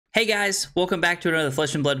Hey guys, welcome back to another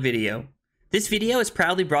Flesh and Blood video. This video is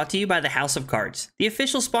proudly brought to you by the House of Cards, the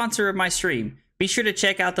official sponsor of my stream. Be sure to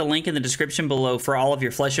check out the link in the description below for all of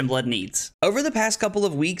your Flesh and Blood needs. Over the past couple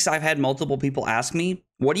of weeks, I've had multiple people ask me,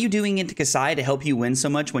 what are you doing into Kassai to help you win so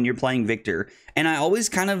much when you're playing Vigor? And I always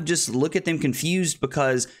kind of just look at them confused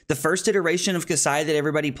because the first iteration of Kassai that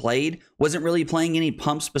everybody played wasn't really playing any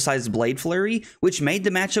pumps besides Blade Flurry, which made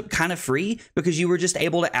the matchup kind of free because you were just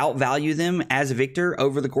able to outvalue them as Vigor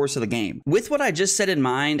over the course of the game. With what I just said in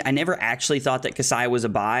mind, I never actually thought that Kassai was a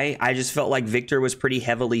buy. I just felt like Vigor was pretty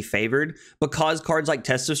heavily favored because cards like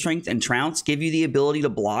Test of Strength and Trounce give you the ability to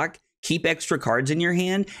block, keep extra cards in your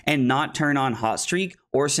hand, and not turn on Hot Streak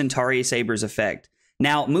or Centauri Saber's effect.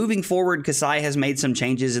 Now, moving forward, Kassai has made some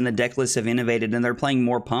changes and the deck lists have innovated and they're playing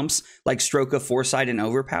more pumps like Stroke of Foresight and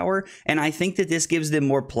Overpower, and I think that this gives them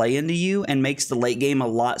more play into you and makes the late game a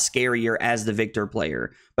lot scarier as the Vigor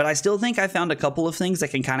player. But I still think I found a couple of things that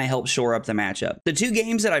can kind of help shore up the matchup. The two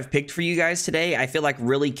games that I've picked for you guys today, I feel like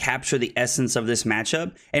really capture the essence of this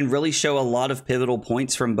matchup and really show a lot of pivotal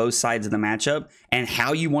points from both sides of the matchup and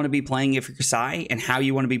how you want to be playing if you're Kassai and how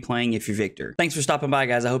you want to be playing if you're Vigor. Thanks for stopping by,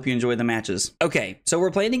 guys. I hope you enjoy the matches. Okay, so we're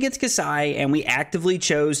playing against Kassai and we actively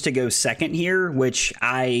chose to go second here, which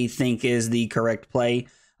I think is the correct play.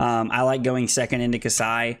 I like going second into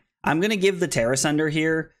Kassai. I'm going to give the Asunder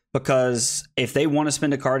here, because if they want to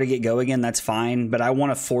spend a card to get go again, that's fine. But I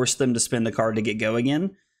want to force them to spend the card to get go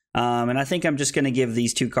again. And I think I'm just going to give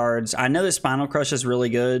these two cards. I know the Spinal Crush is really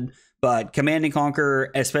good, but Command and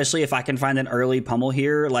Conquer, especially if I can find an early Pummel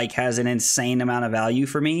here, like has an insane amount of value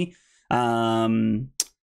for me.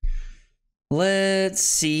 Let's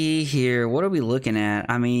see here. What are we looking at?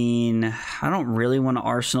 I mean, I don't really want to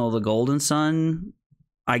Arsenal the Golden Sun.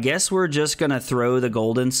 I guess we're just going to throw the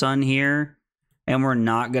Golden Sun here. And we're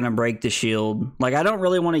not going to break the shield. Like, I don't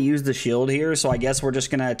really want to use the shield here, so I guess we're just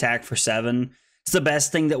going to attack for 7. It's the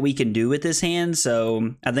best thing that we can do with this hand,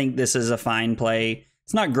 so I think this is a fine play.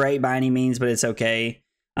 It's not great by any means, but it's okay.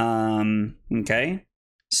 Okay.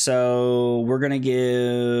 So we're going to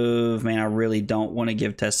give... Man, I really don't want to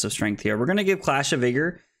give Test of Strength here. We're going to give Clash of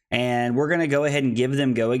Vigor, and we're going to go ahead and give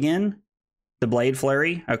them go again. The Blade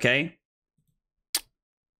Flurry, okay.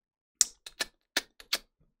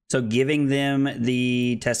 So giving them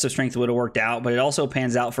the Test of Strength would have worked out, but it also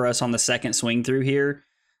pans out for us on the second swing through here.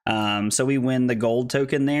 So we win the gold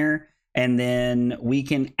token there, and then we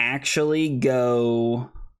can actually go...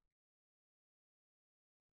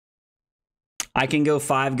 I can go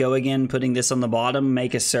 5 go again, putting this on the bottom,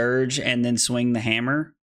 make a surge, and then swing the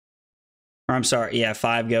hammer. Or I'm sorry, yeah,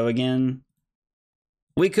 5 go again.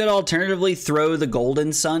 We could alternatively throw the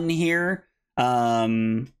Golden Sun here.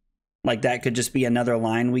 Like that could just be another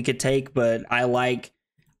line we could take, but I like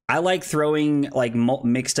throwing like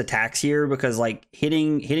mixed attacks here because like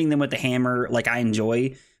hitting them with the hammer, like I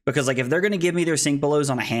enjoy, because like if they're going to give me their sink belows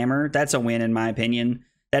on a hammer, that's a win in my opinion.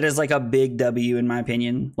 That is like a big W in my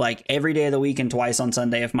opinion. Like every day of the week and twice on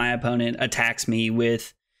Sunday, if my opponent attacks me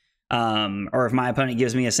with, or if my opponent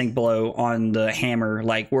gives me a sink below on the hammer,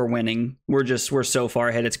 like we're winning. We're so far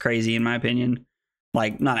ahead. It's crazy in my opinion.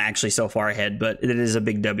 Like, not actually so far ahead, but it is a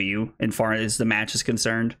big W as far as the match is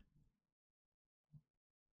concerned.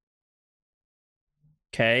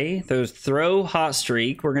 Okay, those throw Hot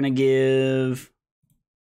Streak. We're going to give...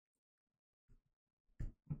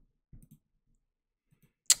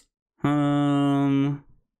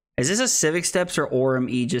 Is this a Civic Steps or Aurum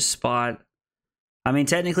Aegis spot? I mean,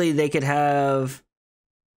 technically they could have...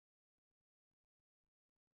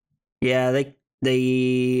 Yeah,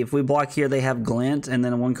 if we block here, they have Glint and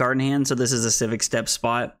then 1 card in hand, so this is a Civic Step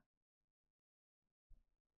spot.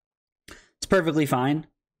 It's perfectly fine.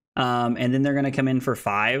 And then they're going to come in for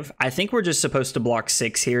 5. I think we're just supposed to block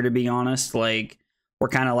 6 here, to be honest. Like, we're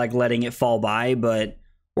kind of like letting it fall by, but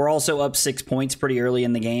we're also up 6 points pretty early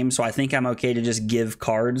in the game, so I think I'm okay to just give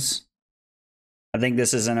cards. I think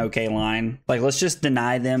this is an okay line. Like, let's just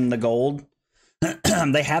deny them the gold.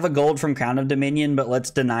 They have a gold from Crown of Dominion, but let's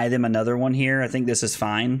deny them another one here. I think this is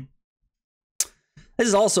fine. This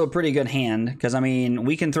is also a pretty good hand, because, I mean,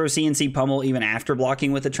 we can throw CNC Pummel even after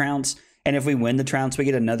blocking with the Trounce, and if we win the Trounce, we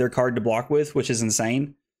get another card to block with, which is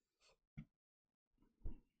insane.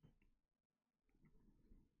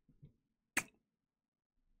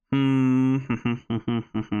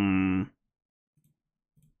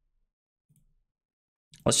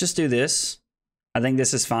 Let's just do this. I think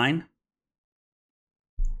this is fine.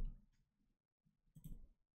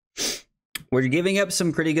 We're giving up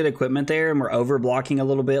some pretty good equipment there, and we're over blocking a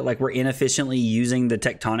little bit. Like, we're inefficiently using the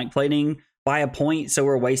tectonic plating by a point, so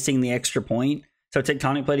we're wasting the extra point. So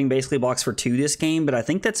tectonic plating basically blocks for 2 this game, but I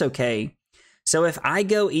think that's okay. So if I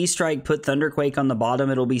go E-Strike, put Thunderquake on the bottom,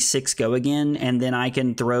 it'll be 6 go again, and then I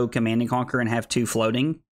can throw Command and Conquer and have 2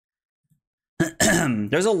 floating.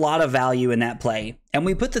 There's a lot of value in that play. And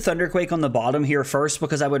we put the Thunderquake on the bottom here first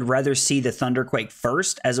because I would rather see the Thunderquake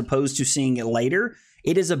first as opposed to seeing it later.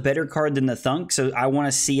 It is a better card than the Thunk, so I want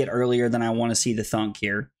to see it earlier than I want to see the Thunk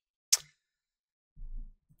here.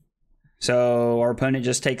 So our opponent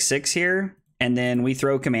just takes 6 here, and then we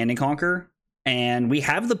throw Command and Conquer. And we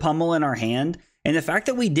have the Pummel in our hand. And the fact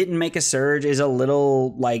that we didn't make a Surge is a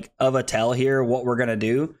little like of a tell here what we're going to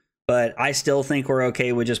do. But I still think we're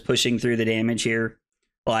okay with just pushing through the damage here.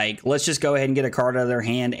 Like, let's just go ahead and get a card out of their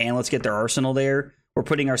hand and let's get their arsenal there. We're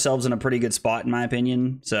putting ourselves in a pretty good spot, in my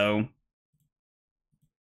opinion. So I'm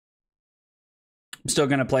still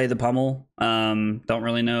going to play the Pummel. Don't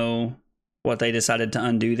really know what they decided to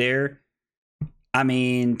undo there. I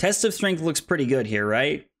mean, Test of Strength looks pretty good here,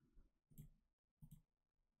 right?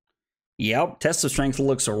 Yep, Test of Strength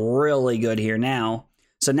looks really good here now.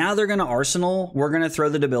 So now they're going to Arsenal. We're going to throw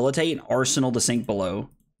the Debilitate and Arsenal to Sink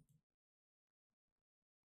Below.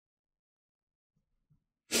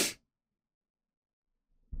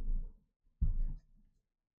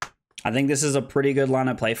 I think this is a pretty good line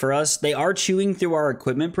of play for us. They are chewing through our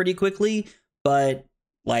equipment pretty quickly, but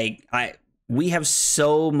like we have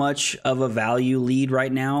so much of a value lead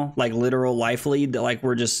right now, like literal life lead, that like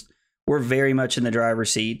we're very much in the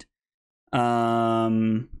driver's seat. Are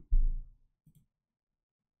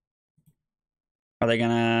they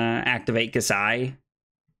gonna activate Kassai?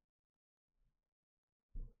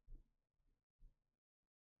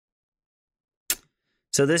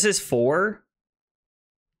 So this is 4.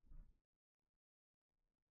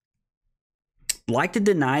 Like to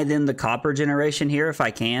deny them the copper generation here if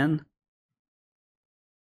I can.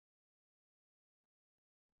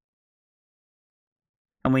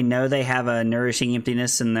 And we know they have a Nourishing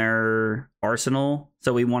Emptiness in their arsenal,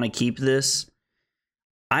 so we want to keep this.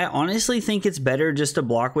 I honestly think it's better just to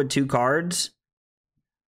block with 2 cards.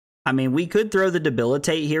 I mean, we could throw the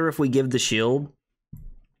Debilitate here if we give the shield.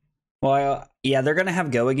 Well, yeah, they're going to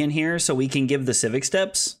have Go again here, so we can give the Civic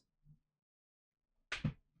Steps.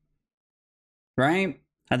 Right?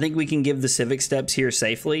 I think we can give the Civic Steps here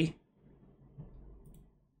safely.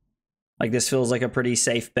 Like, this feels like a pretty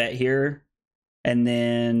safe bet here. And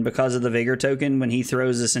then because of the Vigor token, when he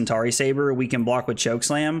throws the Centauri Saber, we can block with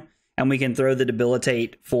Chokeslam. And we can throw the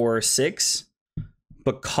Debilitate for 6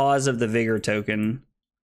 because of the Vigor token.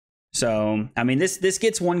 So, I mean, this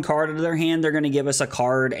gets 1 card out of their hand. They're going to give us a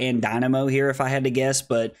card and Dynamo here if I had to guess.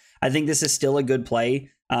 But I think this is still a good play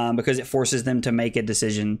because it forces them to make a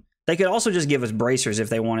decision. They could also just give us Bracers if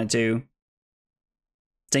they wanted to.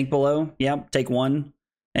 Sink Below. Yep, take 1.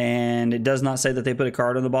 And it does not say that they put a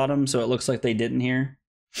card on the bottom, so it looks like they didn't here.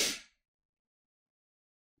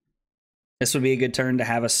 This would be a good turn to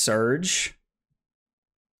have a Surge.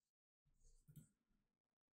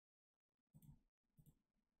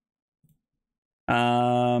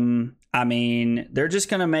 I mean, they're just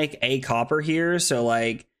going to make a copper here, so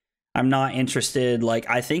like, I'm not interested. Like,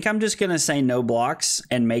 I think I'm just going to say no blocks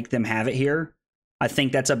and make them have it here. I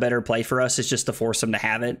think that's a better play for us. It's just to force them to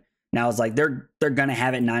have it. Now it's like they're going to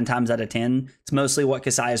have it 9 times out of 10. It's mostly what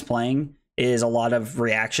Kassai is playing is a lot of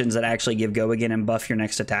reactions that actually give Go again and buff your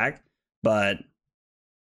next attack. But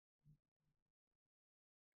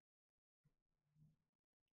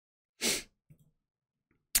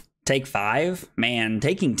take 5? Man,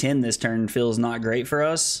 taking 10 this turn feels not great for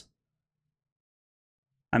us.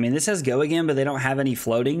 I mean, this has Go again, but they don't have any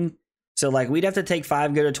floating. So like we'd have to take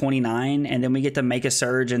 5, go to 29, and then we get to make a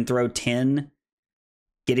Surge and throw 10.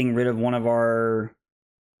 Getting rid of one of our...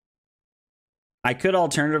 I could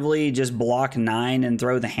alternatively just block 9 and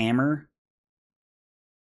throw the Hammer.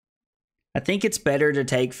 I think it's better to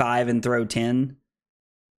take 5 and throw 10.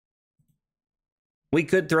 We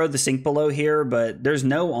could throw the Sink Below here, but there's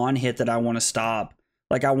no on hit that I want to stop.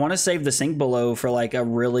 Like, I want to save the Sink Below for, like, a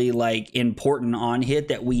really, like, important on hit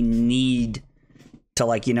that we need to,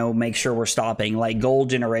 like, you know, make sure we're stopping. Like,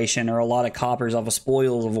 gold generation or a lot of coppers off of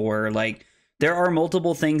Spoils of War. Like, there are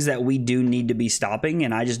multiple things that we do need to be stopping,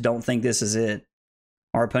 and I just don't think this is it.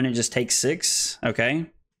 Our opponent just takes 6. Okay.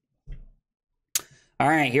 All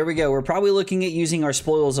right, here we go. We're probably looking at using our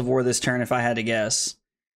Spoils of War this turn if I had to guess.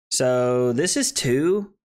 So this is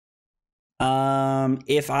 2.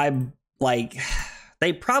 If I, like,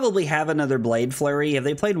 they probably have another Blade Flurry. Have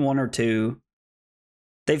they played 1 or 2?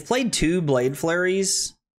 They've played 2 Blade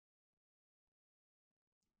Flurries.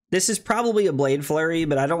 This is probably a Blade Flurry,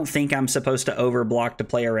 but I don't think I'm supposed to overblock to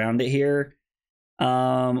play around it here.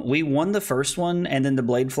 We won the first one, and then the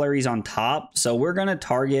Blade Flurry's on top, so we're going to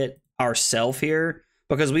target ourself here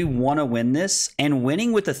because we want to win this. And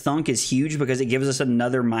winning with the Thunk is huge because it gives us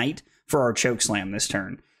another might for our Chokeslam this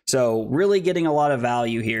turn. So really getting a lot of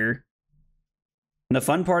value here. And the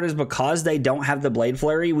fun part is because they don't have the Blade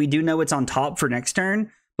Flurry, we do know it's on top for next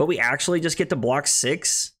turn, but we actually just get to block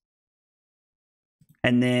 6.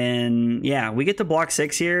 And then, yeah, we get to block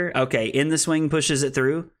 6 here. Okay, in the swing pushes it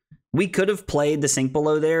through. We could have played the Sink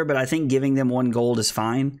Below there, but I think giving them 1 gold is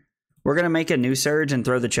fine. We're going to make a new Surge and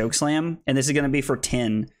throw the Chokeslam, and this is going to be for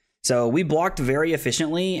 10. So we blocked very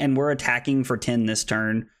efficiently, and we're attacking for 10 this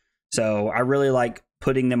turn. So I really like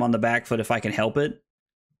putting them on the back foot if I can help it.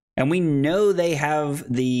 And we know they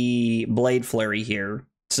have the Blade Flurry here.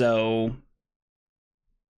 So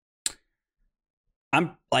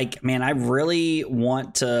I'm like, man, I really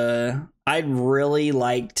want to... I'd really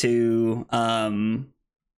like to...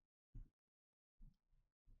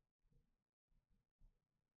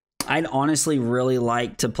 I'd honestly really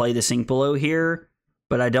like to play the Sink Below here,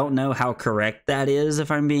 but I don't know how correct that is,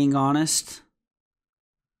 if I'm being honest.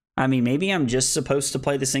 I mean, maybe I'm just supposed to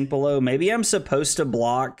play the Sink Below. Maybe I'm supposed to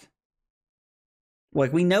block...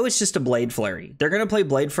 Like, we know it's just a Blade Flurry. They're going to play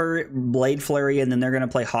Blade Flurry, and then they're going to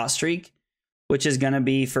play Hot Streak, which is going to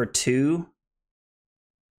be for 2.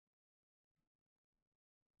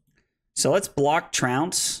 So let's block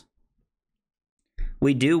Trounce.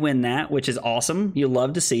 We do win that, which is awesome. You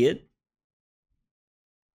love to see it.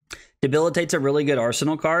 Debilitate's a really good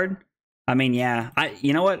Arsenal card. I mean, yeah,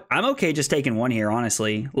 you know what? I'm okay just taking 1 here,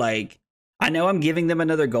 honestly. Like, I know I'm giving them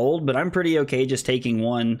another gold, but I'm pretty okay just taking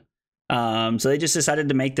 1. So they just decided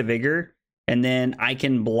to make the Vigor, and then I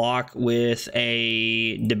can block with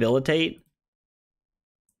a Debilitate,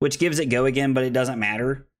 which gives it go again, but it doesn't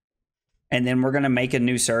matter. And then we're going to make a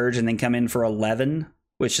new Surge and then come in for 11,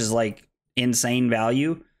 which is like insane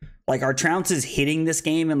value. Like, our Trounce is hitting this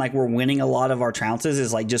game, and like we're winning a lot of our Trounces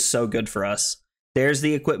is like just so good for us. There's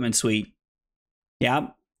the equipment suite. Yeah.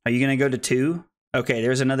 Are you going to go to 2? Okay,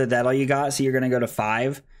 there's another that all you got. So you're going to go to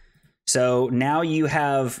 5. So now you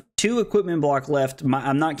have 2 equipment block left.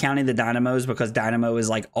 I'm not counting the Dynamos because Dynamo is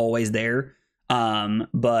like always there.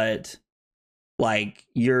 But like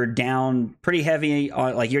you're down pretty heavy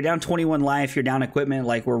on, like you're down 21 life, you're down equipment.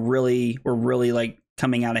 Like we're really like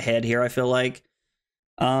coming out ahead here, I feel like.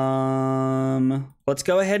 Let's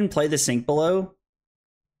go ahead and play the Sink Below.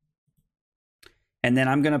 And then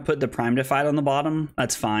I'm going to put the Prime Defied on the bottom.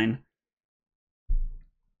 That's fine.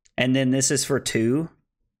 And then this is for 2.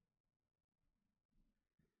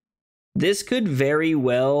 This could very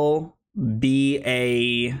well be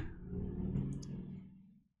a...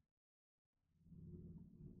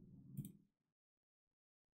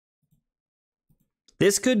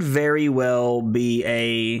 This could very well be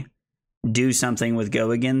a do something with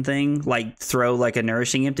go again thing. Like throw like a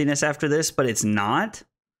Nourishing Emptiness after this, but it's not.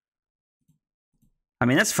 I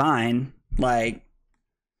mean, that's fine. Like,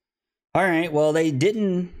 all right, well, they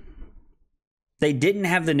didn't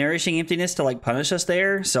have the Nourishing Emptiness to like punish us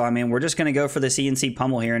there. So, I mean, we're just going to go for the CNC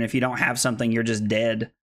Pummel here. And if you don't have something, you're just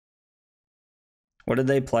dead. What did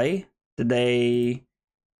they play? Did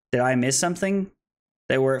I miss something?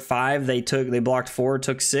 They were at 5. They blocked 4,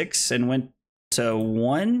 took 6 and went to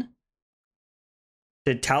 1.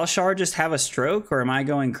 Did Talshar just have a stroke or am I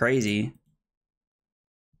going crazy?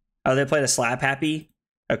 Oh, they played a Slap Happy.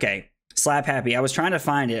 Okay. Slap Happy. I was trying to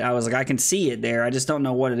find it. I was like, I can see it there. I just don't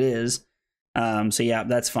know what it is. So yeah,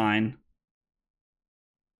 that's fine.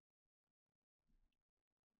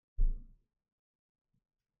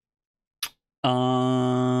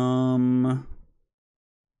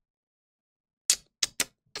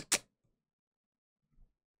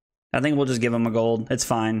 I think we'll just give them a gold. It's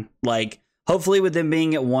fine. Like, hopefully with them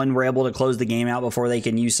being at 1, we're able to close the game out before they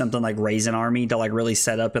can use something like Raisin Army to like really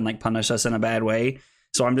set up and like punish us in a bad way.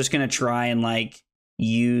 So I'm just going to try and like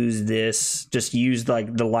use this, just use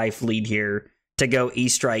like the life lead here to go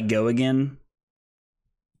E-Strike go again.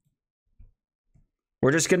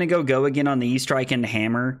 We're just going to go again on the E-Strike into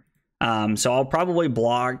Hammer. So I'll probably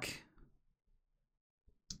block.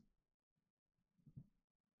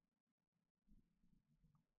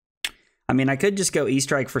 I mean, I could just go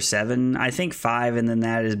E-Strike for 7. I think 5 and then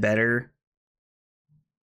that is better.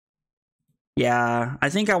 Yeah, I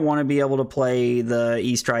think I want to be able to play the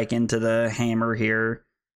E-Strike into the Hammer here.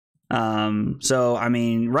 So, I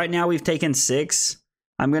mean, right now we've taken 6.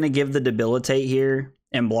 I'm going to give the Debilitate here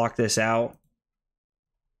and block this out.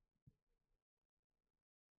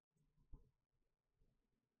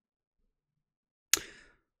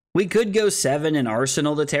 We could go 7 and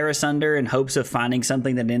Arsenal the Terra Asunder in hopes of finding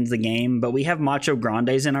something that ends the game, but we have Macho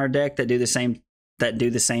Grandes in our deck that do the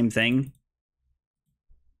same thing.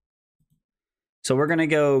 So we're gonna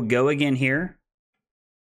go again here.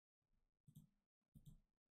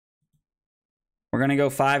 We're gonna go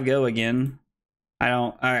 5 go again.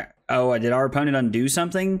 Oh, did our opponent undo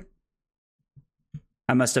something?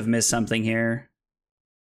 I must have missed something here.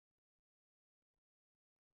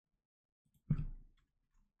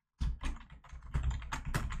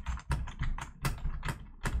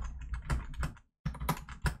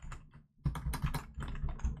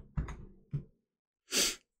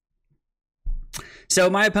 So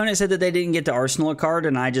my opponent said that they didn't get to Arsenal a card,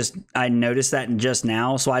 and I noticed that just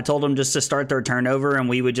now. So I told them just to start their turnover, and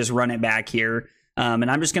we would just run it back here. And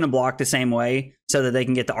I'm just going to block the same way so that they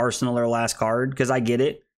can get to Arsenal their last card, because I get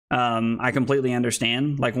it. I completely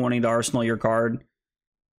understand, like, wanting to Arsenal your card.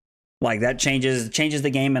 Like, that changes the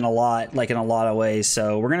game in a lot of ways.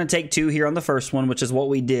 So we're going to take 2 here on the first one, which is what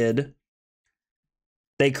we did.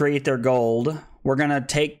 They create their gold. We're going to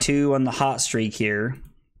take 2 on the hot streak here.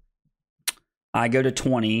 I go to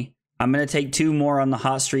 20. I'm going to take 2 more on the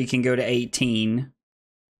hot streak and go to 18.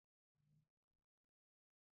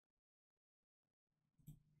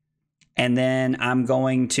 And then I'm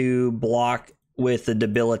going to block with the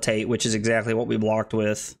Debilitate, which is exactly what we blocked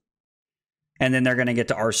with. And then they're going to get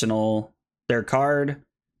to Arsenal their card.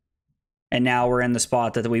 And now we're in the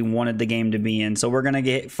spot that we wanted the game to be in. So we're going to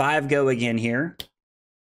get 5 go again here.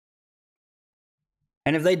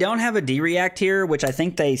 And if they don't have a D-React here, which I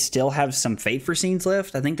think they still have some Fate for Scenes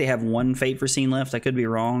left. I think they have 1 Fate for Scene left. I could be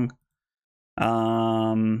wrong.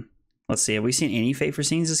 Let's see. Have we seen any Fate for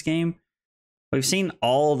Scenes this game? We've seen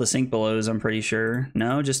all the Sink Belows, I'm pretty sure.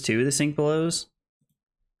 No, just 2 of the Sink Belows.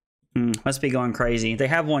 Must be going crazy. They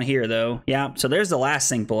have 1 here, though. Yeah, so there's the last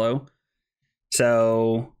Sink Below.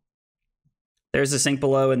 So there's the Sink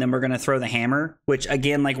Below, and then we're going to throw the Hammer, which,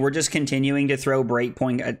 again, like, we're just continuing to throw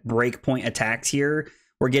breakpoint attacks here.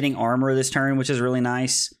 We're getting armor this turn, which is really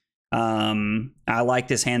nice. I like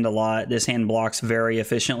this hand a lot. This hand blocks very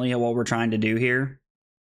efficiently at what we're trying to do here.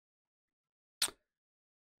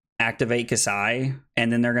 Activate Kassai,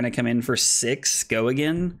 and then they're going to come in for 6 go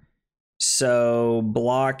again. So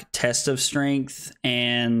block Test of Strength,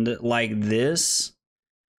 and like this.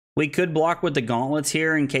 We could block with the Gauntlets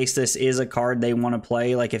here in case this is a card they want to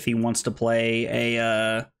play. Like if he wants to play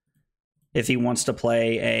a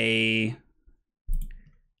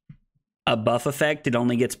buff effect, it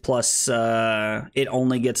only gets the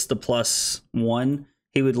 +1.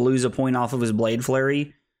 He would lose a point off of his Blade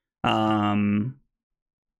Flurry. We're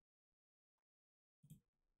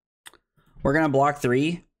gonna block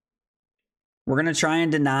 3. We're gonna try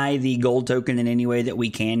and deny the gold token in any way that we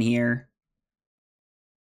can here.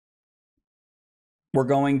 We're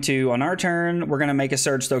going to, on our turn, we're going to make a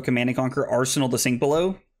Surge, throw Command and Conquer, Arsenal the Sink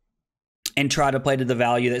Below, and try to play to the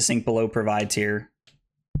value that Sink Below provides here.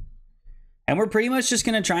 And we're pretty much just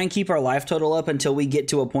going to try and keep our life total up until we get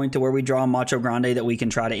to a point to where we draw a Macho Grande that we can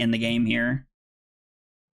try to end the game here.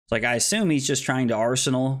 It's like, I assume he's just trying to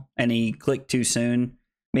Arsenal, and he clicked too soon.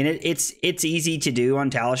 I mean, it's easy to do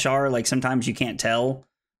on Talishar. Like, sometimes you can't tell.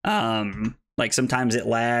 Like, sometimes it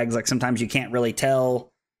lags. Like, sometimes you can't really tell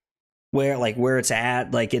where it's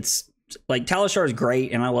at. Like, it's like Talishar is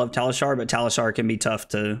great and I love Talishar, but Talishar can be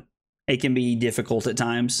it can be difficult at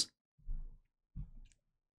times.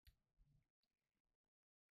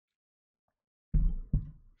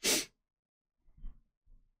 I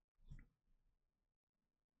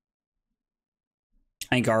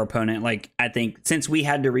think our opponent, I think since we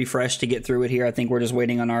had to refresh to get through it here, I think we're just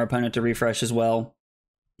waiting on our opponent to refresh as well.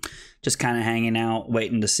 Just kind of hanging out,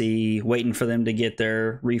 waiting for them to get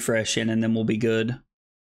their refresh in, and then we'll be good.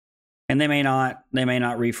 And they may not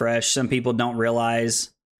refresh. Some people don't realize,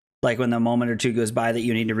 like, when the moment or 2 goes by that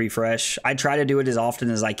you need to refresh. I try to do it as often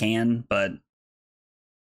as I can, but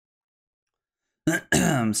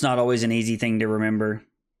it's not always an easy thing to remember.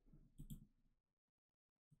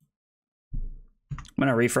 I'm going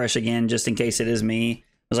to refresh again just in case it is me. I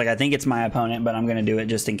was like, I think it's my opponent, but I'm going to do it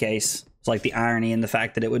just in case. It's like the irony in the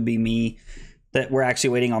fact that it would be me, that we're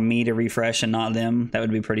actually waiting on me to refresh and not them. That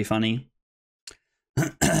would be pretty funny.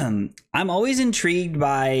 I'm always intrigued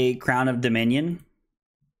by Crown of Dominion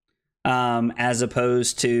as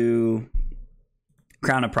opposed to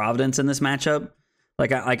Crown of Providence in this matchup.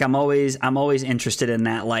 I'm always interested in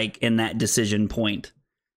that, in that decision point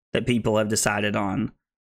that people have decided on.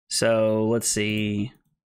 So let's see.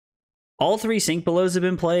 All 3 Sink Belows have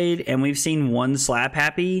been played, and we've seen 1 Slap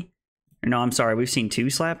Happy. No, I'm sorry, we've seen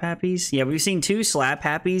 2 Slap Happies. Yeah, we've seen 2 Slap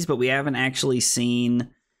Happies, but we haven't actually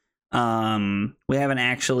seen a haven't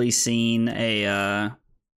actually seen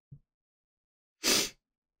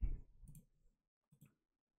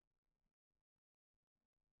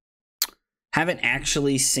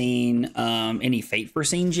any Fate for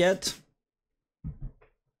Scenes yet.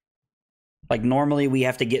 Like, normally we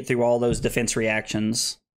have to get through all those defense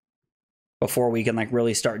reactions before we can, like,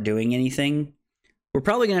 really start doing anything. We're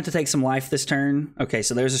probably going to have to take some life this turn. Okay,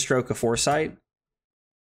 so there's a Stroke of Foresight.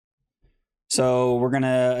 So we're going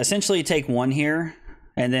to essentially take one here,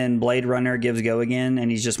 and then Blade Runner gives go again,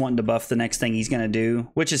 and he's just wanting to buff the next thing he's going to do,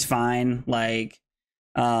 which is fine. Like,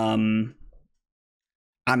 I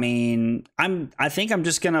mean, I think I'm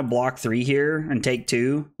just going to block 3 here and take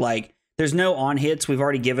 2. Like, there's no on hits. We've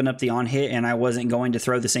already given up the on hit, and I wasn't going to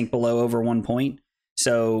throw the Sink Below over 1 point.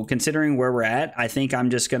 So considering where we're at, I think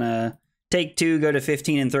I'm just going to take 2, go to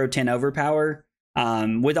 15, and throw 10 overpower.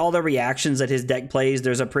 With all the reactions that his deck plays,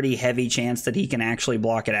 there's a pretty heavy chance that he can actually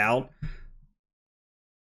block it out.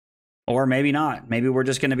 Or maybe not. Maybe we're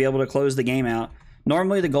just going to be able to close the game out.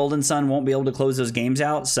 Normally, the Golden Sun won't be able to close those games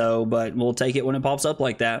out, but we'll take it when it pops up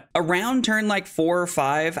like that. Around turn like 4 or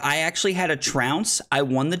 5, I actually had a Trounce. I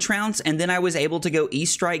won the Trounce, and then I was able to go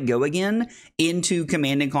East Strike Go Again into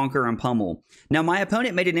Command and Conquer and Pummel. Now, my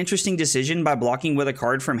opponent made an interesting decision by blocking with a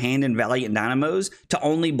card from hand and Valiant Dynamos to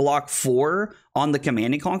only block 4 on the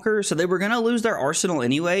Command and Conquer, so they were going to lose their arsenal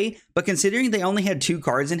anyway, but considering they only had 2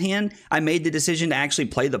 cards in hand, I made the decision to actually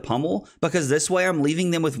play the Pummel, because this way I'm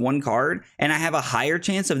leaving them with 1 card, and I have a higher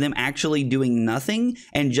chance of them actually doing nothing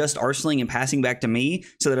and just arsenaling and passing back to me,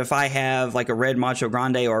 so that if I have like a red Macho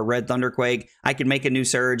Grande or a red Thunderquake, I can make a new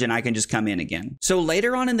Surge and I can just come in again. So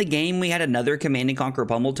later on in the game, we had another Command and Conquer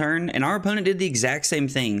Pummel turn, and our opponent did the exact same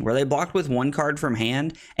thing, where they blocked with 1 card from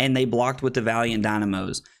hand, and they blocked with the Valiant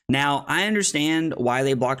Dynamos. Now, I understand why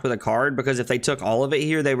they blocked with a card, because if they took all of it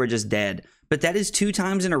here, they were just dead. But that is 2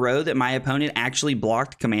 times in a row that my opponent actually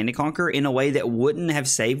blocked Command and Conquer in a way that wouldn't have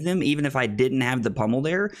saved them, even if I didn't have the Pummel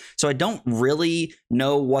there. So I don't really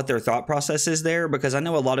know what their thought process is there, because I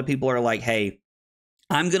know a lot of people are like, hey,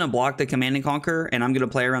 I'm going to block the Command and Conquer and I'm going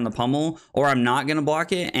to play around the Pummel, or I'm not going to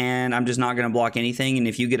block it and I'm just not going to block anything. And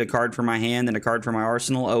if you get a card from my hand and a card from my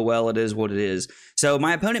arsenal, oh, well, it is what it is. So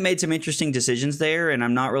my opponent made some interesting decisions there, and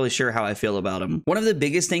I'm not really sure how I feel about them. One of the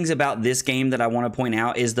biggest things about this game that I want to point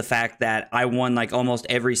out is the fact that I won like almost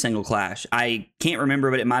every single clash. I can't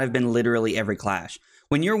remember, but it might have been literally every clash.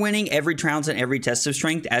 When you're winning every Trounce and every Test of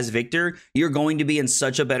Strength as Victor, you're going to be in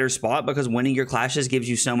such a better spot, because winning your clashes gives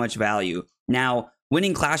you so much value. Now,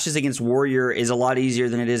 winning clashes against Warrior is a lot easier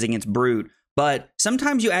than it is against Brute, but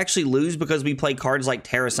sometimes you actually lose because we play cards like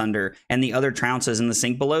Asunder, and the other Trounces and the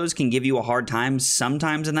Sink Belows can give you a hard time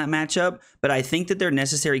sometimes in that matchup, but I think that they're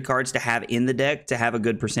necessary cards to have in the deck to have a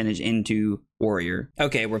good percentage into Warrior.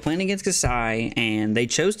 Okay, we're playing against Kassai, and they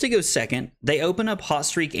chose to go second. They open up Hot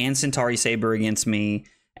Streak and Centauri Saber against me,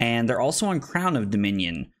 and they're also on Crown of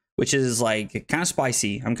Dominion, which is like kind of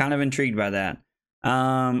spicy. I'm kind of intrigued by that.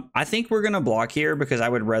 I think we're gonna block here, because I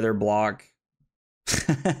would rather block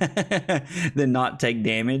than not take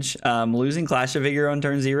damage. Losing Clash of Vigor on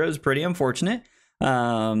turn 0 is pretty unfortunate.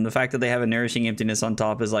 The fact that they have a Nourishing Emptiness on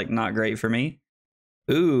top is like not great for me.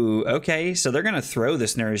 Ooh, okay, so they're gonna throw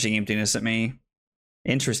this Nourishing Emptiness at me.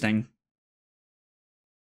 Interesting.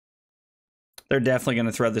 They're definitely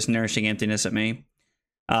gonna throw this Nourishing Emptiness at me.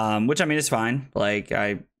 Which, I mean, is fine. Like,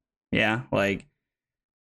 yeah, like,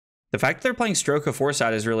 the fact that they're playing Stroke of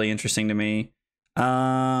Foresight is really interesting to me.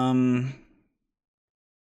 I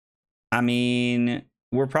mean,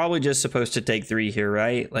 we're probably just supposed to take 3 here,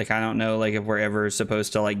 right? Like, I don't know, like, if we're ever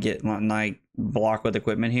supposed to, like, get, like, block with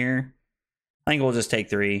equipment here. I think we'll just take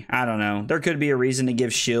 3. I don't know. There could be a reason to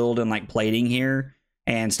give shield and, like, plating here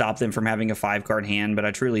and stop them from having a 5-card hand, but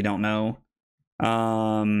I truly don't know.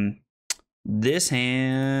 This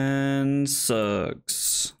hand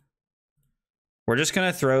sucks. We're just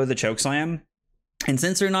going to throw the Chokeslam. And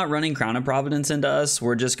since they're not running Crown of Providence into us,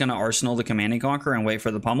 we're just going to arsenal the Command and Conquer and wait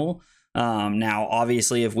for the Pummel. Now,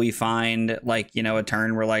 obviously, if we find, like, you know, a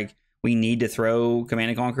turn where, like, we need to throw Command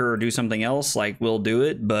and Conquer or do something else, like, we'll do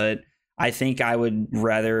it. But I think I would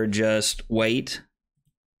rather just wait.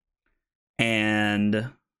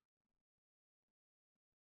 And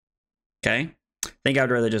okay. I think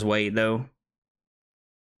I'd rather just wait, though.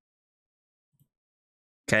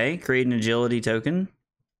 Okay, create an agility token.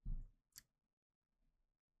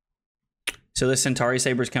 So this Centauri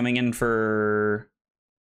Saber's coming in for...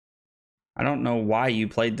 I don't know why you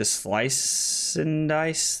played the Slice and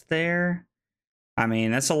Dice there. I mean,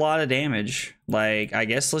 that's a lot of damage. Like, I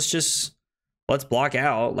guess let's block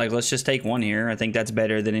out. Like, let's just take 1 here. I think that's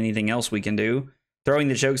better than anything else we can do. Throwing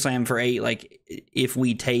the Chokeslam for 8, like, if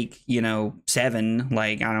we take, you know, 7,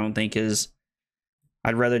 like, I don't think is...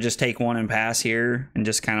 I'd rather just take 1 and pass here and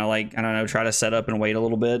just kind of, like, I don't know, try to set up and wait a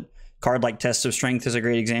little bit. Card like Test of Strength is a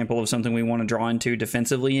great example of something we want to draw into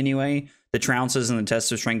defensively anyway. The Trounces and the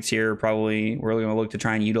Test of Strengths here, probably we're going to look to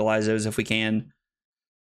try and utilize those if we can.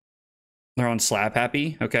 They're on Slap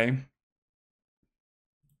Happy, okay.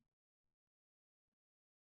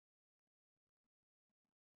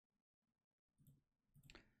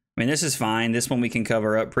 I mean, this is fine. This one we can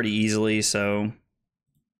cover up pretty easily, so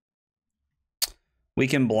we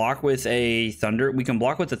can block with a Thunder. We can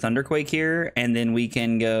block with the Thunderquake here, and then we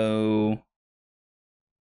can go.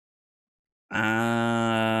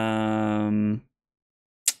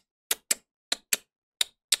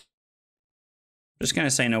 Just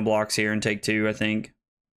gonna say no blocks here and take 2. I think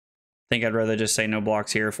I'd rather just say no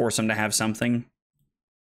blocks here, force them to have something.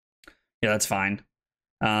 Yeah, that's fine.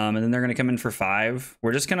 And then they're gonna come in for 5.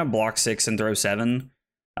 We're just gonna block 6 and throw 7.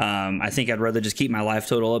 I think I'd rather just keep my life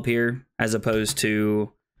total up here as opposed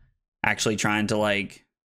to actually trying to like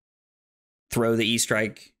throw the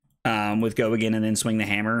E-Strike with go again and then swing the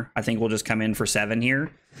hammer. I think we'll just come in for 7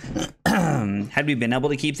 here. Had we been able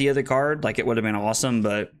to keep the other card, like it would have been awesome,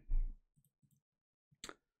 but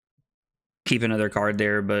keep another card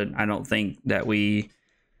there, but I don't think that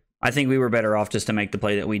I think we were better off just to make the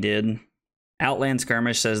play that we did. Outland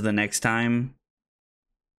Skirmish says the next time.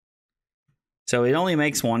 So it only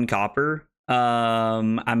makes 1 copper.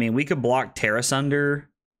 I mean, we could block Asunder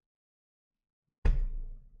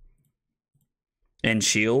and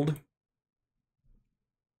shield.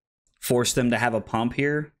 Force them to have a pump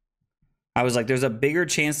here. I was like, there's a bigger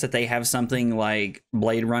chance that they have something like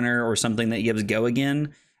Blade Runner or something that gives go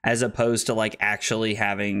again, as opposed to like actually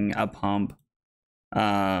having a pump.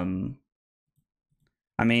 I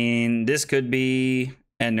mean, this could be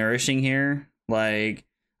a nourishing here. Like,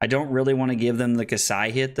 I don't really want to give them the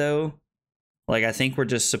Kassai hit though. Like, I think we're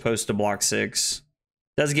just supposed to block 6.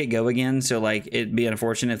 Does get go again, so like it'd be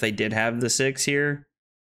unfortunate if they did have the 6 here.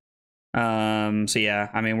 So yeah,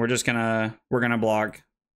 I mean, we're gonna block.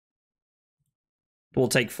 We'll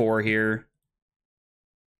take 4 here.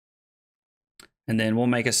 And then we'll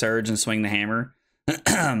make a surge and swing the hammer.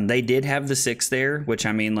 They did have the 6 there, which,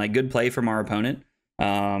 I mean, like, good play from our opponent.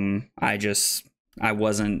 I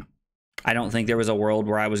don't think there was a world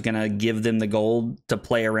where I was going to give them the gold to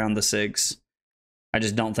play around the 6. I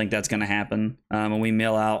just don't think that's going to happen. And we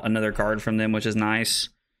mill out another card from them, which is nice.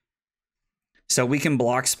 So we can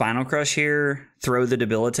block Spinal Crush here, throw the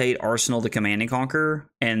Debilitate, Arsenal to Command and Conquer,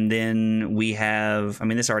 and then we have, I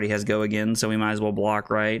mean, this already has go again, so we might as well block,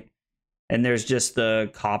 right? And there's just the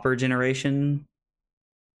copper generation.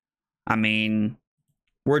 I mean,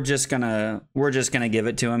 we're just gonna give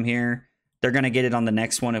it to him here. They're gonna get it on the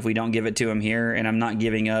next one if we don't give it to him here, and I'm not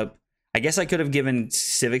giving up. I guess I could have given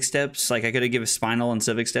Civic Steps, like I could have given Spinal and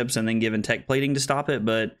Civic Steps and then given Tech Plating to stop it,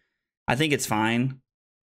 but I think it's fine.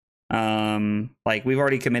 Like, we've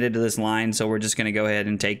already committed to this line, so we're just gonna go ahead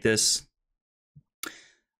and take this.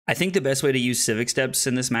 I think the best way to use Civic Steps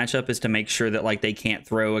in this matchup is to make sure that, like, they can't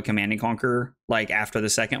throw a Command and Conquer, like, after the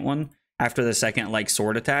second one, after the second, like,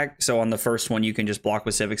 sword attack. So on the first one, you can just block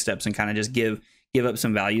with Civic Steps and kind of just give up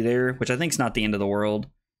some value there, which I think is not the end of the world.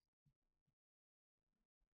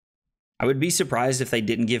 I would be surprised if they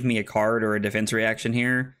didn't give me a card or a defense reaction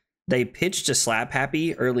here. They pitched a Slap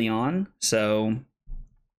Happy early on, so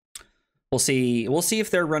we'll see. We'll see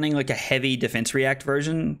if they're running, like, a heavy defense react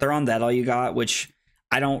version. They're on That All You Got, which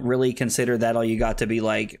I don't really consider That All You Got to be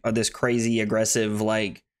like this crazy aggressive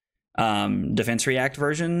like defense react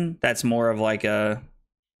version. That's more of like a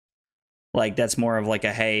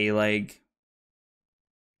hey, like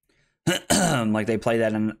like they play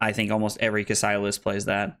that, and I think almost every Kassai list plays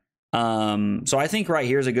that. So I think right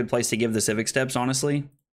here is a good place to give the Civic Steps, honestly.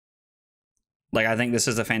 Like, I think this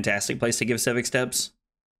is a fantastic place to give Civic Steps,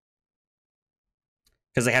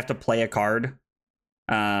 because they have to play a card.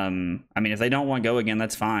 I mean, if they don't want to go again,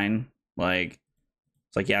 that's fine. Like,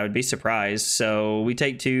 it's like, yeah, I would be surprised. So we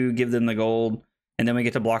take 2, give them the gold, and then we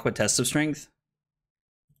get to block with Test of Strength.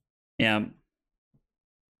 Yeah.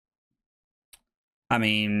 I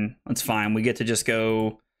mean, that's fine. We get to just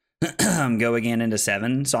go go again into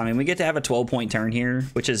 7. So, I mean, we get to have a 12-point turn here,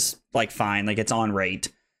 which is, like, fine. Like, it's on rate.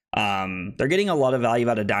 They're getting a lot of value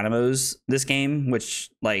out of Dynamos this game, which,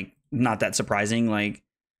 like, not that surprising. Like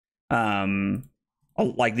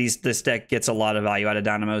this deck gets a lot of value out of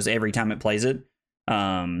Dynamos every time it plays it.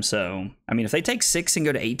 So, I mean, if they take 6 and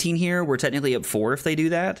go to 18 here, we're technically up 4 if they do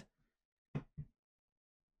that.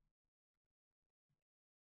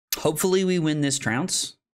 Hopefully we win this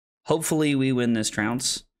Trounce. Hopefully we win this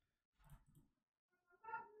Trounce.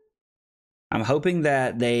 I'm hoping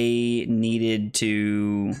that they needed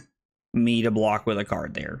me to block with a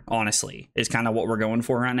card there, honestly, is kind of what we're going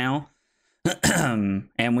for right now.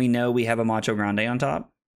 And we know we have a Macho Grande on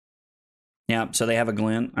top. Yep, so they have a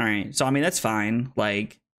glint. All right, so I mean, that's fine.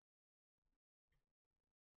 Like,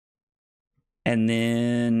 and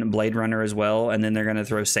then Blade Runner as well. And then they're going to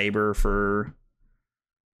throw Saber for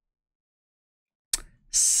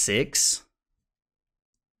 6.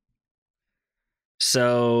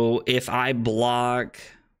 So if I block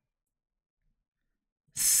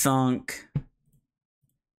Thunk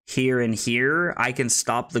here and here, I can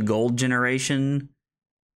stop the gold generation.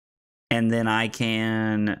 And then I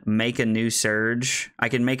can make a new surge. I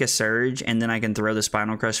can make a surge, and then I can throw the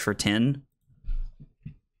Spinal Crush for 10.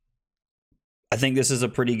 I think this is a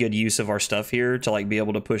pretty good use of our stuff here to like be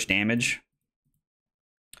able to push damage.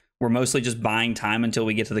 We're mostly just buying time until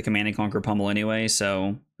we get to the Command and Conquer Pummel anyway, so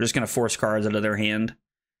we're just going to force cards out of their hand.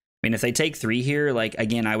 I mean, if they take 3 here, like,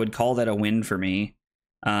 again, I would call that a win for me.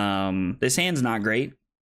 This hand's not great.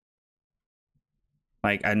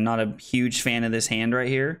 Like, I'm not a huge fan of this hand right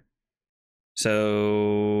here.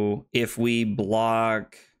 So if we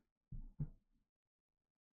block,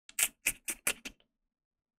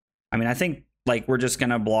 I mean, I think like we're just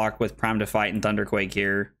gonna block with Prime to Fight and Thunderquake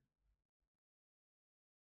here,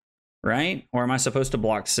 right? Or am I supposed to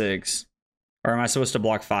block 6? Or am I supposed to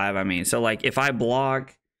block 5? I mean, so like if I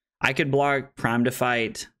block, I could block Prime to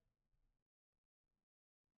Fight,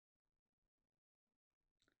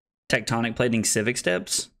 Tectonic Plating, Civic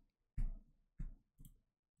Steps.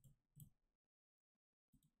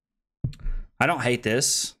 I don't hate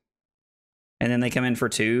this. And then they come in for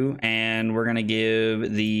 2, and we're gonna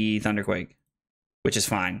give the Thunderquake, which is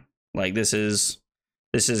fine. Like this is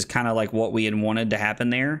kind of like what we had wanted to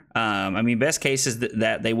happen there. I mean, best case is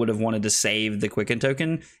that they would have wanted to save the Quicken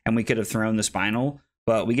token, and we could have thrown the Spinal.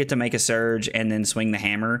 But we get to make a surge and then swing the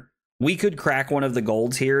hammer. We could crack one of the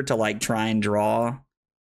golds here to like try and draw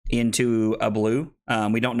into a blue.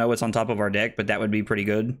 We don't know what's on top of our deck, but that would be pretty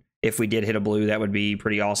good. If we did hit a blue, that would be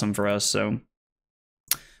pretty awesome for us. So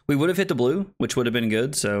we would have hit the blue, which would have been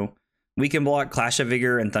good. So we can block Clash of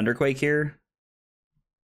Vigor and Thunderquake here.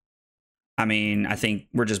 I mean, I think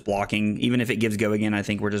we're just blocking. Even if it gives go again, I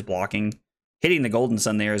think we're just blocking. Hitting the Golden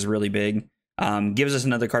Sun there is really big. Gives us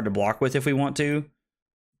another card to block with if we want to.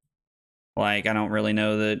 Like, I don't really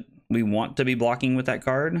know that we want to be blocking with that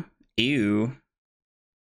card. Ew.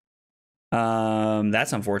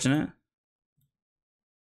 That's unfortunate.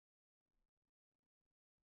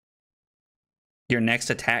 Your next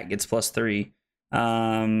attack gets +3.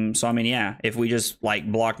 So I mean, yeah, if we just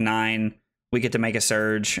like block 9, we get to make a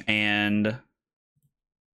surge and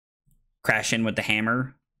crash in with the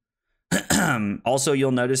hammer. Also,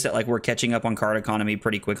 you'll notice that like we're catching up on card economy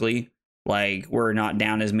pretty quickly. Like we're not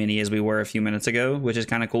down as many as we were a few minutes ago, which is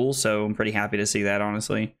kind of cool. So I'm pretty happy to see that,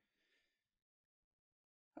 honestly.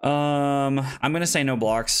 I'm gonna say no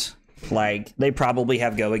blocks. Like, they probably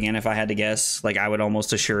have go again if I had to guess. Like, I would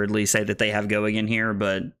almost assuredly say that they have go again here,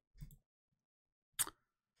 but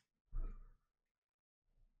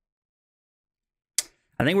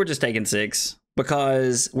I think we're just taking 6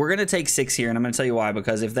 because we're going to take 6 here, and I'm going to tell you why.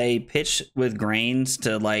 Because if they pitch with Grains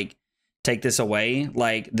to, like, take this away,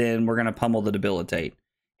 like, then we're going to pummel the Debilitate.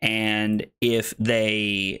 And if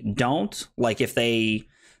they don't, like, if they,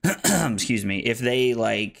 excuse me, if they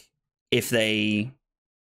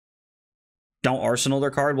don't arsenal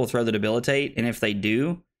their card, we'll throw the Debilitate. And if they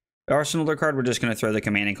do arsenal their card, we're just going to throw the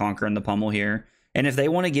Command and Conquer and the Pummel here. And if they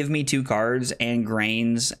want to give me 2 cards and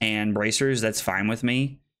Grains and Bracers, that's fine with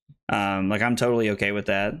me. Like, I'm totally okay with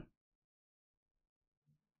that.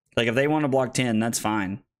 Like, if they want to block 10, that's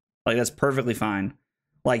fine. Like, that's perfectly fine.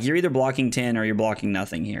 Like, you're either blocking 10 or you're blocking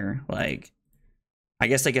nothing here. Like, I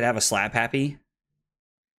guess they could have a Slap Happy.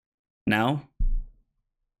 No?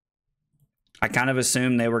 I kind of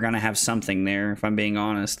assumed they were going to have something there, if I'm being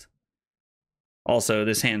honest. Also,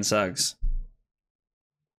 this hand sucks.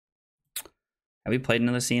 Have we played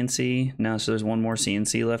another CNC? No, so there's one more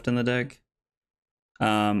CNC left in the deck.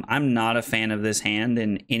 I'm not a fan of this hand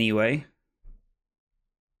in any way.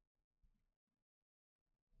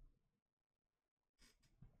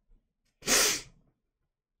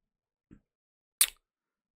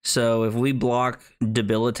 So if we block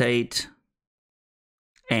Debilitate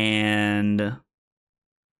and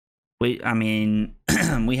we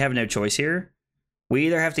have no choice here. We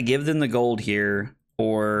either have to give them the gold here,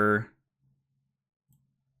 or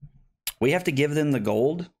we have to give them the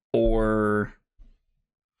gold, or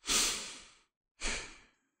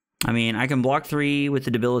I mean, I can block 3 with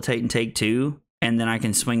the Debilitate and take 2, and then I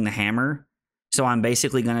can swing the hammer. So I'm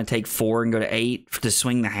basically going to take 4 and go to 8 to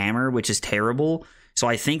swing the hammer, which is terrible. So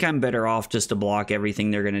I think I'm better off just to block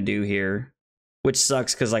everything they're going to do here, which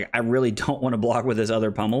sucks because, like, I really don't want to block with this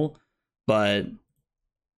other Pummel. but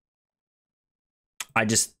I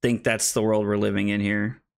just think that's the world we're living in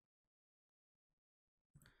here.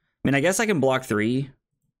 I mean, I guess I can block 3.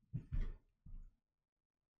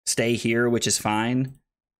 Stay here, which is fine.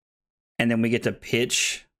 And then we get to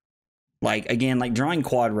pitch. Like, again, like drawing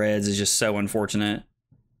quad reds is just so unfortunate.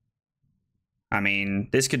 I mean,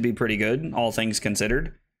 this could be pretty good, all things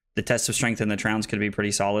considered. The Test of Strength and the Trounce could be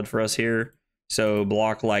pretty solid for us here. So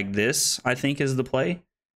block like this, I think, is the play.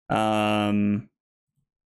 I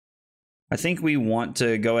think we want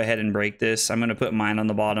to go ahead and break this. I'm going to put mine on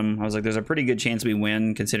the bottom. I was like, there's a pretty good chance we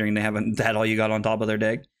win, considering they haven't had all you got on top of their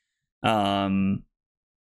deck.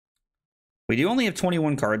 We do only have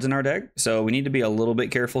 21 cards in our deck, so we need to be a little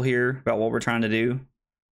bit careful here about what we're trying to do.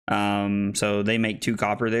 So they make 2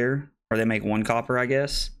 copper there, or they make 1 copper, I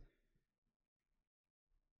guess.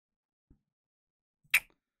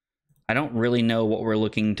 I don't really know what we're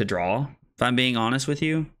looking to draw, if I'm being honest with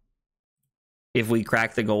you. If we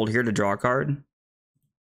crack the gold here to draw a card,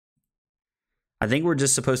 I think we're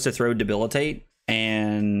just supposed to throw Debilitate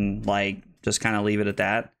and like just kind of leave it at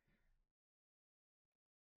that.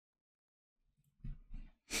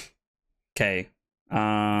 Okay.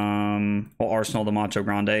 We'll Arsenal the Macho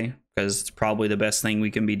Grande because it's probably the best thing we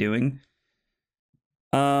can be doing.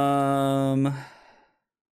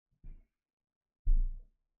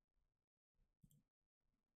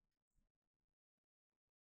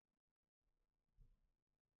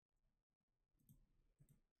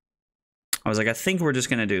 I was like, I think we're just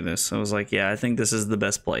going to do this. I was like, yeah, I think this is the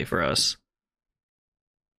best play for us.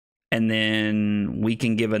 And then we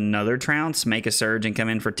can give another Trounce, make a Surge, and come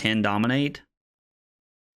in for 10 Dominate.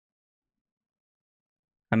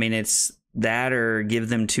 I mean, it's that or give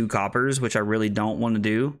them 2 coppers, which I really don't want to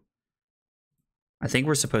do. I think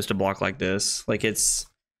we're supposed to block like this. Like, it's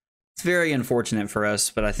very unfortunate for us,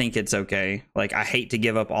 but I think it's okay. Like, I hate to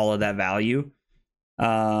give up all of that value.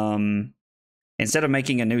 Instead of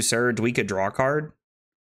making a new Surge, we could draw a card.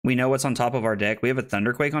 We know what's on top of our deck. We have a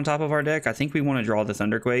Thunderquake on top of our deck. I think we want to draw the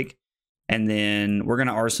Thunderquake. And then we're going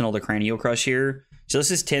to Arsenal the Cranial Crush here. So this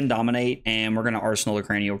is 10 Dominate, and we're going to Arsenal the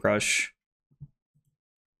Cranial Crush.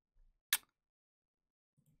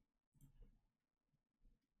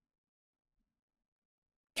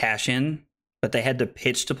 Cash in. But they had to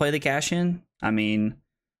pitch to play the cash in. I mean,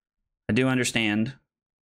 I do understand.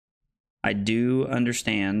 I do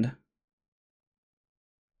understand.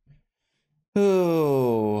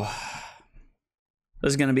 Oh, this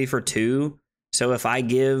is going to be for 2. So if I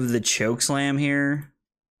give the Chokeslam here,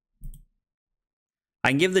 I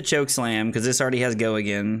can give the Chokeslam because this already has Go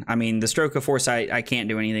again. I mean, the Stroke of Foresight, I can't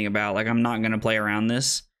do anything about. Like, I'm not going to play around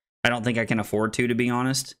this. I don't think I can afford to be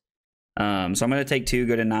honest. So I'm going to take 2,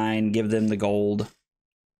 go to 9, give them the gold.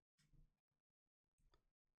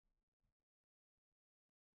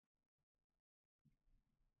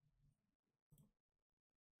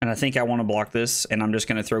 And I think I want to block this, and I'm just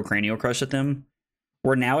going to throw Cranial Crush at them.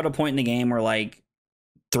 We're now at a point in the game where, like,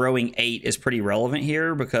 throwing 8 is pretty relevant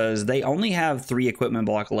here because they only have 3 equipment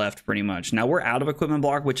block left, pretty much. Now, we're out of equipment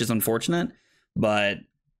block, which is unfortunate, but,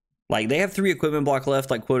 like, they have 3 equipment block left,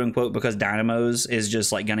 like, quote-unquote, because Dynamos is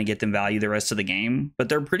just, like, going to get them value the rest of the game. But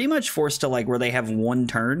they're pretty much forced to, like, where they have 1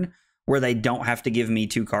 turn where they don't have to give me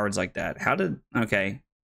 2 cards like that. How did... Okay.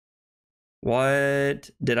 What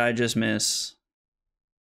did I just miss?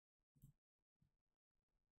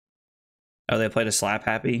 Oh, they played a Slap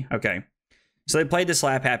Happy? Okay. So they played the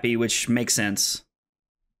Slap Happy, which makes sense.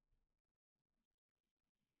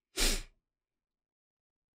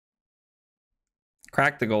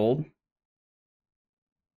 Crack the gold.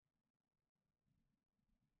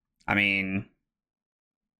 I mean...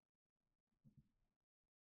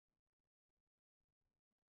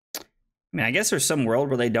 I guess there's some world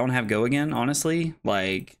where they don't have Go again, honestly.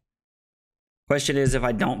 Like... Question is, if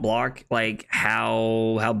I don't block, like,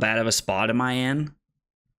 how bad of a spot am I in?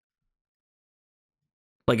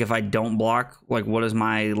 Like, if I don't block, like, what is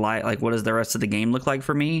my like, what does the rest of the game look like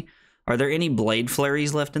for me? Are there any Blade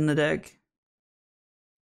Flurries left in the deck?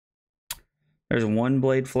 There's 1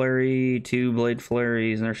 Blade Flurry, 2 Blade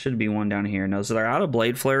Flurries, and there should be 1 down here. No, so they're out of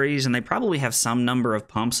Blade Flurries, and they probably have some number of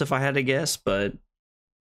pumps if I had to guess, but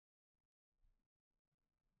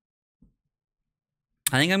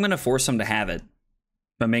I think I'm going to force them to have it.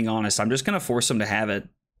 If I'm being honest, I'm just going to force them to have it.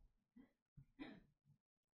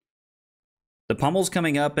 The Pummel's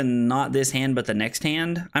coming up and not this hand, but the next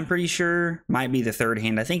hand, I'm pretty sure. Might be the 3rd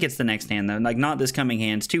hand. I think it's the next hand, though. Like, not this coming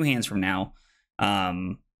hand. It's 2 hands from now.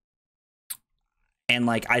 And,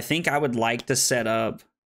 like, I think I would like to set up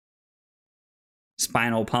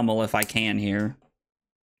Spinal Pummel if I can here.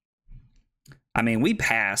 I mean, we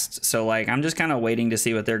passed, so like I'm just kind of waiting to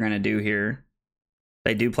see what they're going to do here.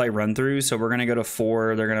 They do play run through, so we're going to go to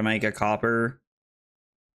 4. They're going to make a copper.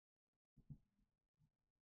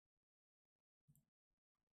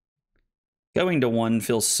 Going to 1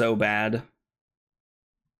 feels so bad.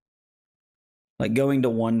 Like, going to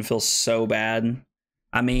 1 feels so bad.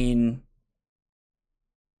 I mean,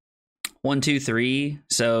 1, 2, 3.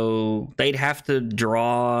 So they'd have to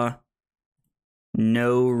draw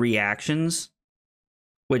no reactions,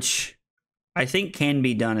 which I think can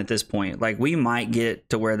be done at this point. Like, we might get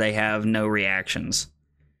to where they have no reactions.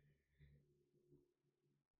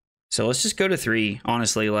 So let's just go to 3,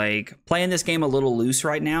 honestly. Like, playing this game a little loose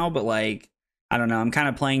right now, but like, I don't know. I'm kind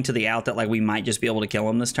of playing to the out that like we might just be able to kill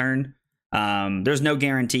them this turn. There's no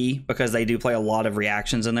guarantee because they do play a lot of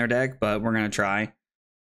reactions in their deck, but we're going to try.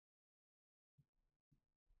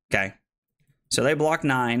 Okay. So they block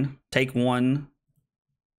 9, take 1.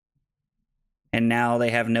 And now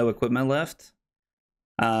they have no equipment left.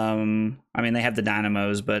 I mean, they have the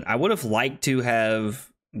dynamos, but I would have liked to have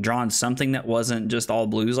drawn something that wasn't just all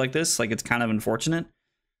blues like this. Like, it's kind of unfortunate.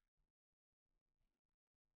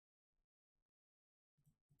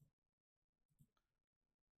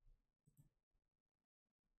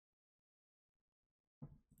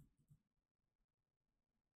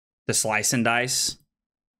 The slice and dice.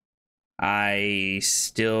 The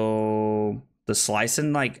slice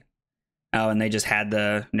and like, oh, and they just had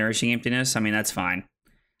the nourishing emptiness. I mean, that's fine.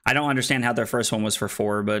 I don't understand how their first one was for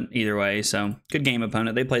 4, but either way, so good game,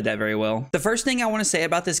 opponent. They played that very well. The first thing I want to say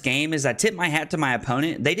about this game is I tip my hat to my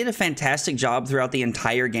opponent. They did a fantastic job throughout the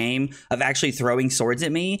entire game of actually throwing swords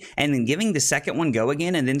at me and then giving the second one go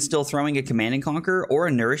again and then still throwing a Command and Conquer or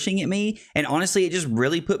a Nourishing at me. And honestly, it just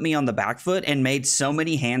really put me on the back foot and made so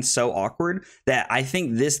many hands so awkward that I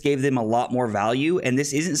think this gave them a lot more value. And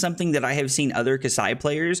this isn't something that I have seen other Kassai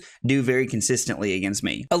players do very consistently against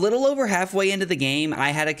me. A little over halfway into the game, I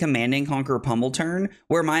had a Command and Conquer Pummel turn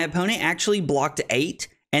where my opponent actually blocked 8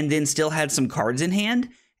 and then still had some cards in hand.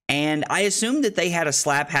 And I assumed that they had a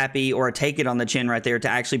Slap Happy or a Take It on the chin right there to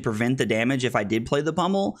actually prevent the damage if I did play the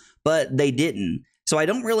Pummel, but they didn't. So I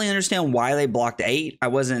don't really understand why they blocked 8.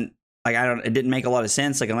 It didn't make a lot of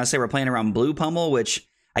sense. Like, unless they were playing around blue Pummel, which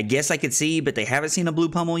I guess I could see, but they haven't seen a blue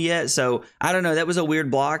Pummel yet. So I don't know. That was a weird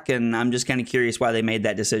block, and I'm just kind of curious why they made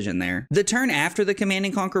that decision there. The turn after the Command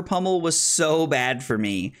and Conquer Pummel was so bad for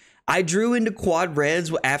me. I drew into quad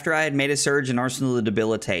reds after I had made a Surge and Arsenal to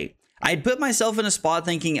Debilitate. I had put myself in a spot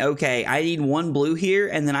thinking, okay, I need 1 blue here,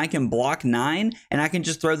 and then I can block 9, and I can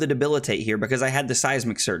just throw the Debilitate here because I had the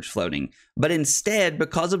Seismic Surge floating. But instead,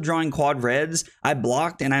 because of drawing quad reds, I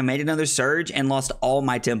blocked and I made another Surge and lost all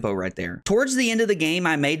my tempo right there. Towards the end of the game,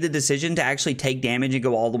 I made the decision to actually take damage and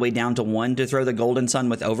go all the way down to 1 to throw the Golden Sun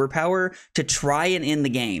with Overpower to try and end the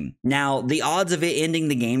game. Now, the odds of it ending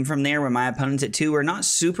the game from there when my opponent's at 2 are not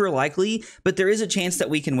super likely, but there is a chance that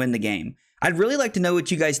we can win the game. I'd really like to know what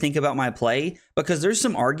you guys think about my play, because there's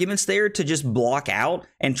some arguments there to just block out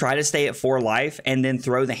and try to stay at 4 life and then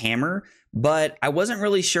throw the hammer. But I wasn't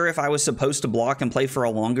really sure if I was supposed to block and play for a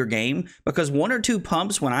longer game, because 1 or 2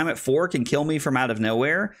 pumps when I'm at 4 can kill me from out of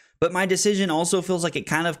nowhere. But my decision also feels like it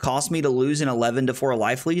kind of cost me to lose an 11-4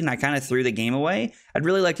 life lead, and I kind of threw the game away. I'd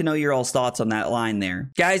really like to know your all's thoughts on that line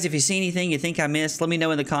there. Guys, if you see anything you think I missed, let me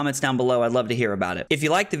know in the comments down below. I'd love to hear about it. If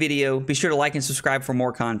you liked the video, be sure to like and subscribe for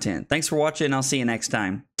more content. Thanks for watching, and I'll see you next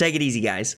time. Take it easy, guys.